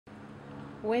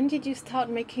When did you start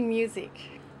making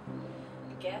music?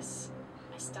 I guess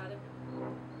I started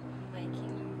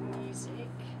making music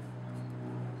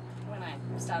when I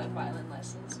started violin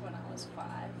lessons when I was 5.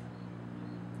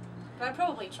 But I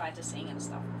probably tried to sing and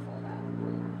stuff before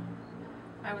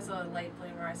that. I was a late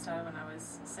bloomer. I started when I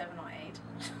was 7 or 8.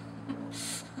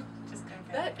 Just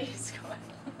That is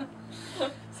good.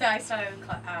 So I started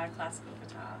classical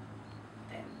guitar,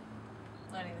 then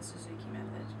learning the Suzuki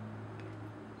method.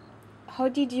 How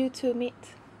did you two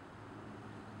meet?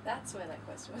 That's where that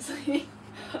question was leading.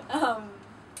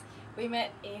 We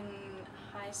met in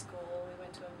high school. We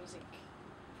went to a music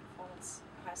performance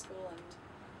high school, and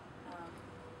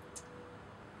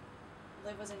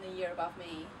Liv was in the year above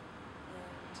me,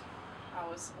 and I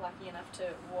was lucky enough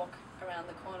to walk around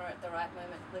the corner at the right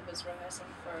moment. Liv was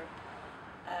rehearsing for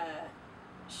a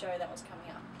show that was coming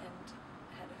up, and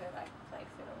had heard I played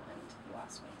fiddle, and you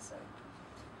asked me, so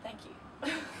thank you.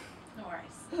 No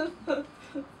worries.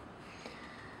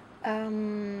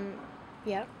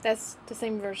 Yeah, that's the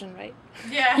same version, right?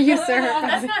 Yeah. You sir.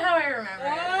 That's not how I remember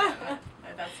it.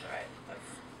 No, that's right.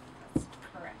 That's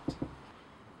correct.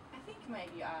 I think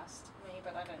maybe you asked me,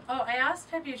 but I don't. Oh, I asked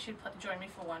Peppy if she'd join me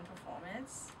for one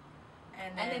performance,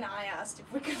 and then I asked if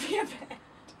we could be a band.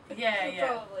 Yeah.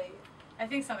 Probably. I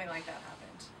think something like that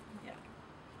happened. Yeah.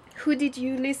 Who did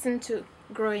you listen to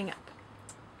growing up?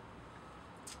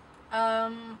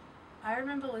 I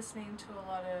remember listening to a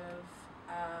lot of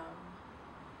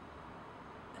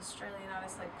Australian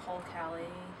artists like Paul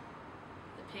Kelly,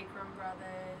 the Pegram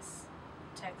Brothers,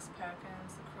 Tex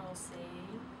Perkins, The Cruel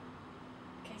Sea,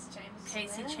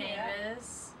 Casey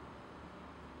Chambers.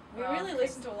 Yeah. We really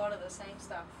listen to a lot of the same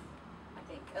stuff, I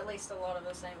think. At least a lot of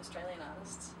the same Australian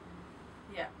artists.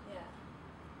 Yeah.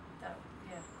 Yeah.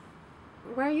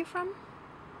 Where are you from?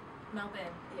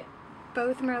 Melbourne. Yeah.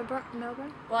 Both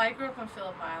Melbourne? Well, I grew up on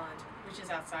Phillip Island, which is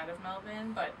outside of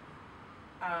Melbourne, but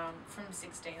from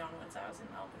 16 onwards I was in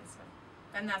Melbourne, so,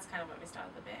 and that's kind of when we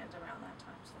started the band around that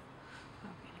time. So.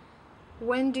 Okay.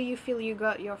 When do you feel you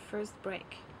got your first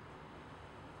break?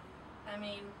 I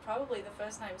mean, probably the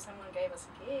first time someone gave us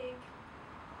a gig.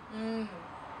 And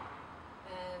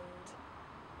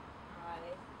I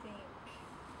think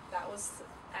that was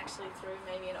actually through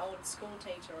maybe an old school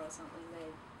teacher or something. They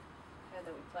heard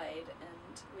that we played,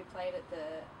 and we played at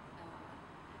the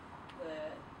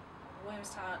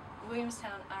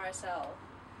Williamstown RSL,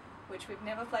 which we've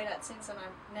never played at since, and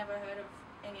I've never heard of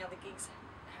any other gigs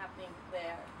happening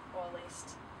there, or at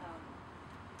least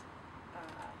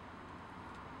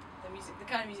the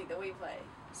kind of music that we play.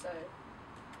 So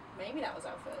maybe that was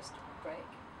our first break.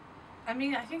 I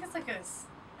mean, I think it's like a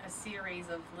series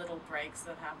of little breaks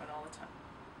that happen all the time.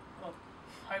 Well,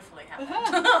 hopefully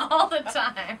happen all the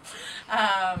time.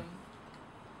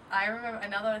 I remember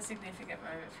another significant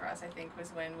moment for us, I think,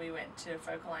 was when we went to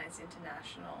Folk Alliance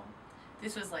International.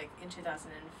 This was like in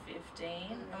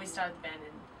 2015, and we started the band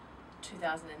in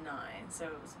 2009, so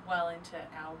it was well into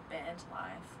our band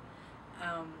life.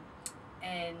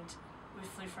 And we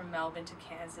flew from Melbourne to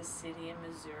Kansas City in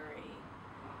Missouri,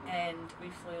 and we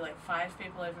flew like 5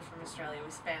 people over from Australia.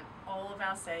 We spent all of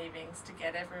our savings to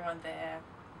get everyone there,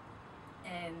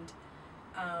 and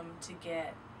to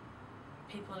get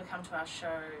people to come to our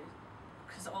show,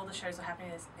 because all the shows were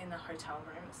happening in the hotel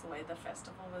room. It's the way the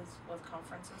festival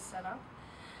conference was set up.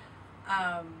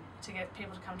 To get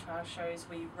people to come to our shows,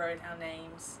 we wrote our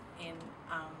names in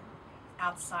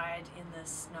outside in the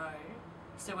snow.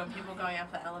 So when people were going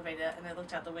up the elevator and they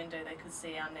looked out the window, they could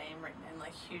see our name written in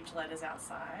like huge letters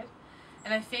outside.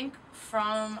 And I think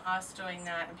from us doing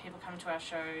that and people coming to our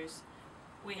shows,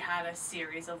 we had a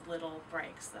series of little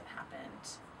breaks that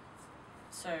happened.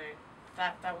 So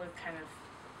that would kind of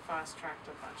fast-tracked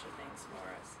a bunch of things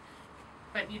for us.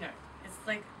 But, you know, it's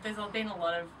like there's been a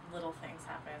lot of little things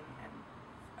happen and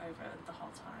over the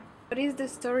whole time. What is the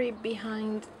story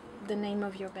behind the name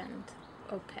of your band,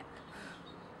 Oh Pep?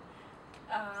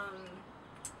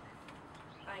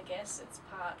 I guess it's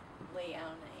partly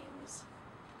our names,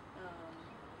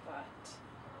 but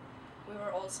we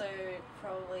were also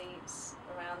probably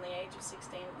around the age of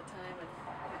 16 at the time, and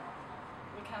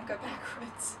we can't go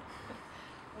backwards.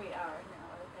 We are now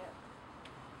Oh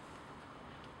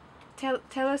Pep.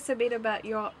 Tell us a bit about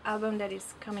your album that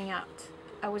is coming out.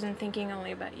 I wasn't thinking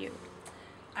only about you.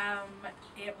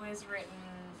 It was written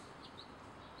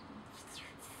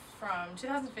from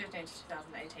 2015 to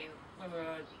 2018 when we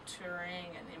were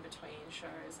touring and in between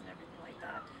shows and everything like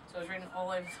that. So it was written all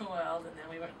over the world, and then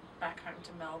we went back home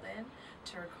to Melbourne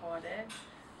to record it,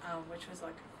 which was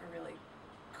like a really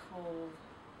cool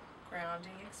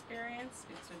grounding experience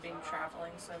because we've been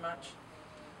traveling so much.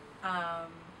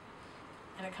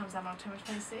 and it comes out on October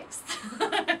 26th.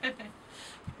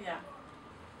 Yeah.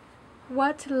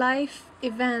 What life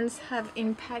events have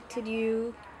impacted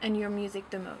you and your music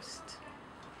the most?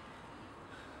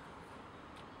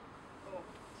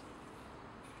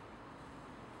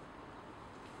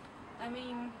 I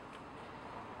mean,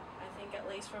 I think at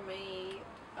least for me,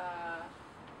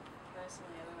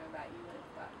 personally, I don't know about you, Liv,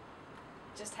 but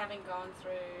just having gone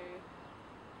through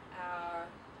our,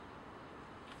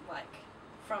 like,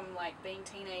 from like being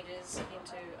teenagers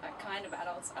into kind of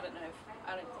adults. I don't think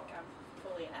I'm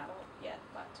fully an adult yet,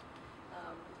 but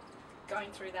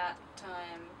going through that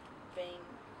time, being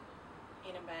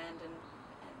in a band and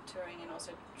touring, and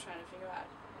also trying to figure out,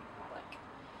 like,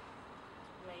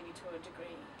 maybe to a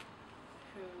degree,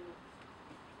 who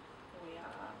we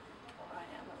are, or I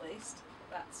am at least.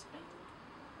 That's been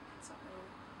something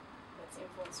that's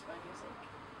influenced by music.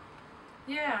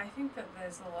 Yeah, I think that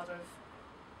there's a lot of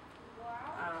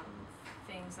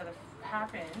things that have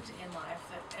happened in life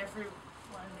that everyone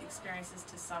experiences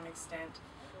to some extent,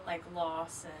 like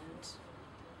loss and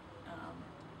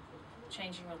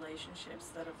changing relationships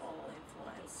that have all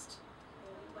influenced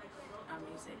our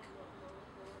music.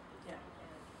 Yeah.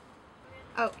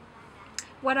 Oh,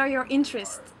 what are your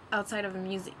interests outside of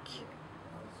music?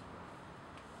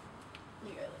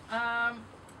 You go, Liv.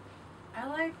 I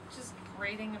like just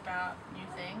reading about new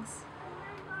things,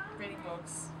 reading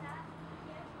books,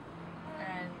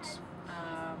 and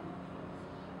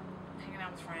hanging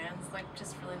out with friends, like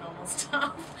just really normal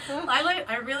stuff.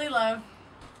 I really love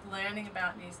learning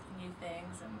about new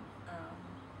things and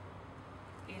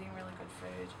eating really good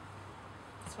food.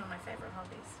 It's one of my favorite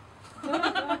hobbies.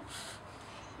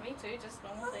 Me too, just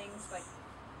normal things, like, I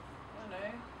don't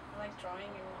know, I like drawing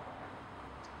and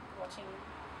watching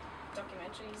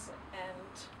documentaries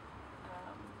and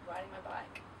riding my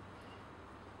bike,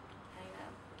 hanging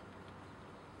out.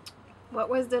 What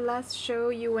was the last show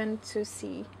you went to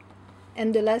see?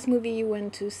 And the last movie you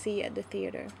went to see at the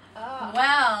theater?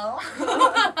 Well,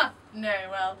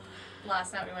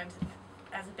 last night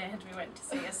as a band, we went to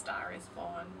see A Star Is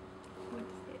Born.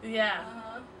 Yeah,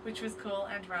 which was cool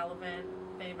and relevant,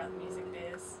 being about the music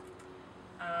biz.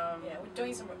 Yeah, we're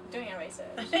doing our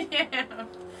research. Yeah,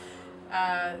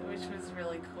 which was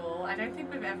really cool. I don't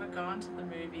think we've ever gone to the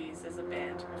movies as a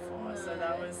band before, so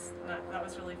that was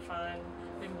really fun.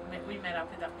 We met up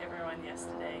with everyone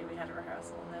yesterday. We had a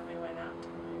rehearsal and then we went out to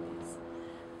the movies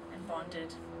and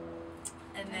bonded.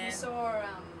 And then we saw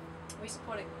we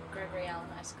supported Gregory Alan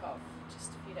Iskov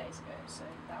just a few days ago, so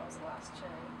that was the last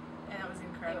show. And that was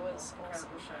incredible. It was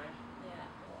incredible awesome. show. Yeah.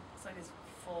 It's like this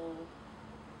full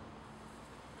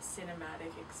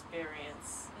cinematic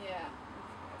experience. Yeah.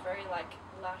 Very like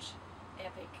lush,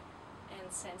 epic,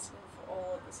 and sensitive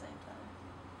all at the same time.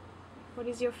 What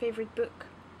is your favorite book?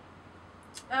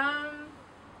 I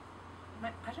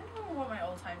don't know what my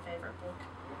all-time favorite book.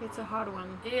 It's a hard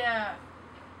one. Yeah.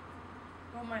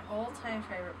 Well, my all-time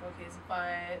favorite book is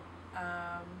by.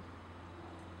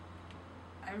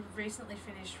 I recently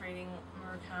finished reading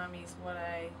Murakami's What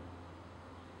I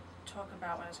Talk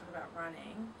About When I Talk About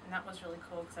Running, and that was really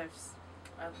cool because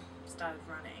I've started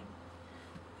running.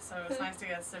 So it was nice to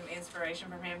get some inspiration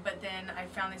from him. But then I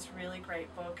found this really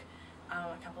great book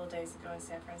a couple of days ago in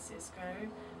San Francisco,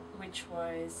 which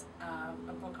was a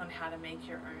book on how to make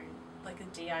your own, like a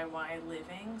DIY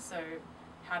living. So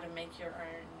how to make your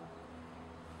own,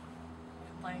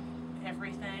 like,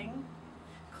 everything,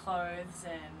 clothes,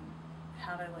 and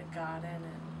how to like garden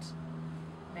and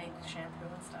make shampoo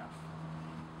and stuff,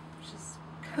 which is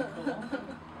kind of cool.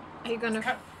 Are you gonna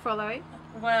follow it?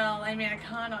 Well, I mean, I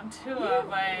can't on tour,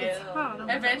 It's but hard.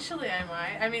 eventually I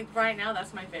might. I mean, right now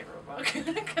that's my favorite book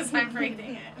because I'm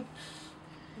reading it.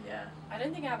 Yeah. I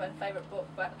don't think I have a favourite book,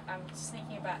 but I'm just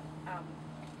thinking about a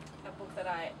book that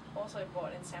I also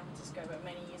bought in San Francisco, but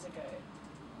many years ago.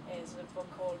 Is a book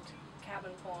called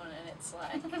Cabin Porn, and it's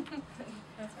like,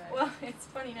 That's right. well, it's a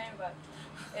funny name, but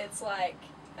it's like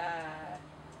a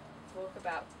book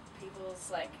about people's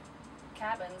like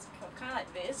cabins, kind of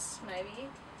like this maybe,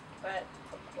 but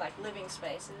like living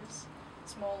spaces,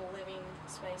 small living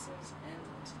spaces,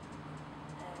 and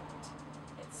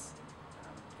it's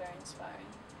very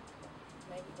inspiring.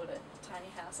 Maybe build a tiny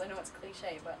house. I know it's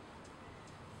cliche, but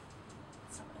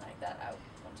something like that I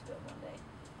want to build one day.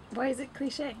 Why is it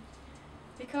cliche?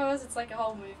 Because it's like a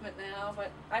whole movement now,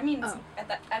 but I mean,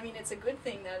 it's a good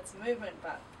thing that it's a movement,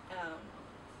 but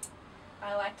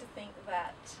I like to think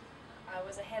that I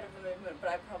was ahead of the movement, but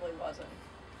I probably wasn't.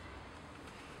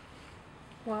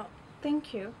 Well,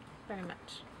 thank you very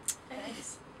much.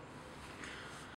 Thanks.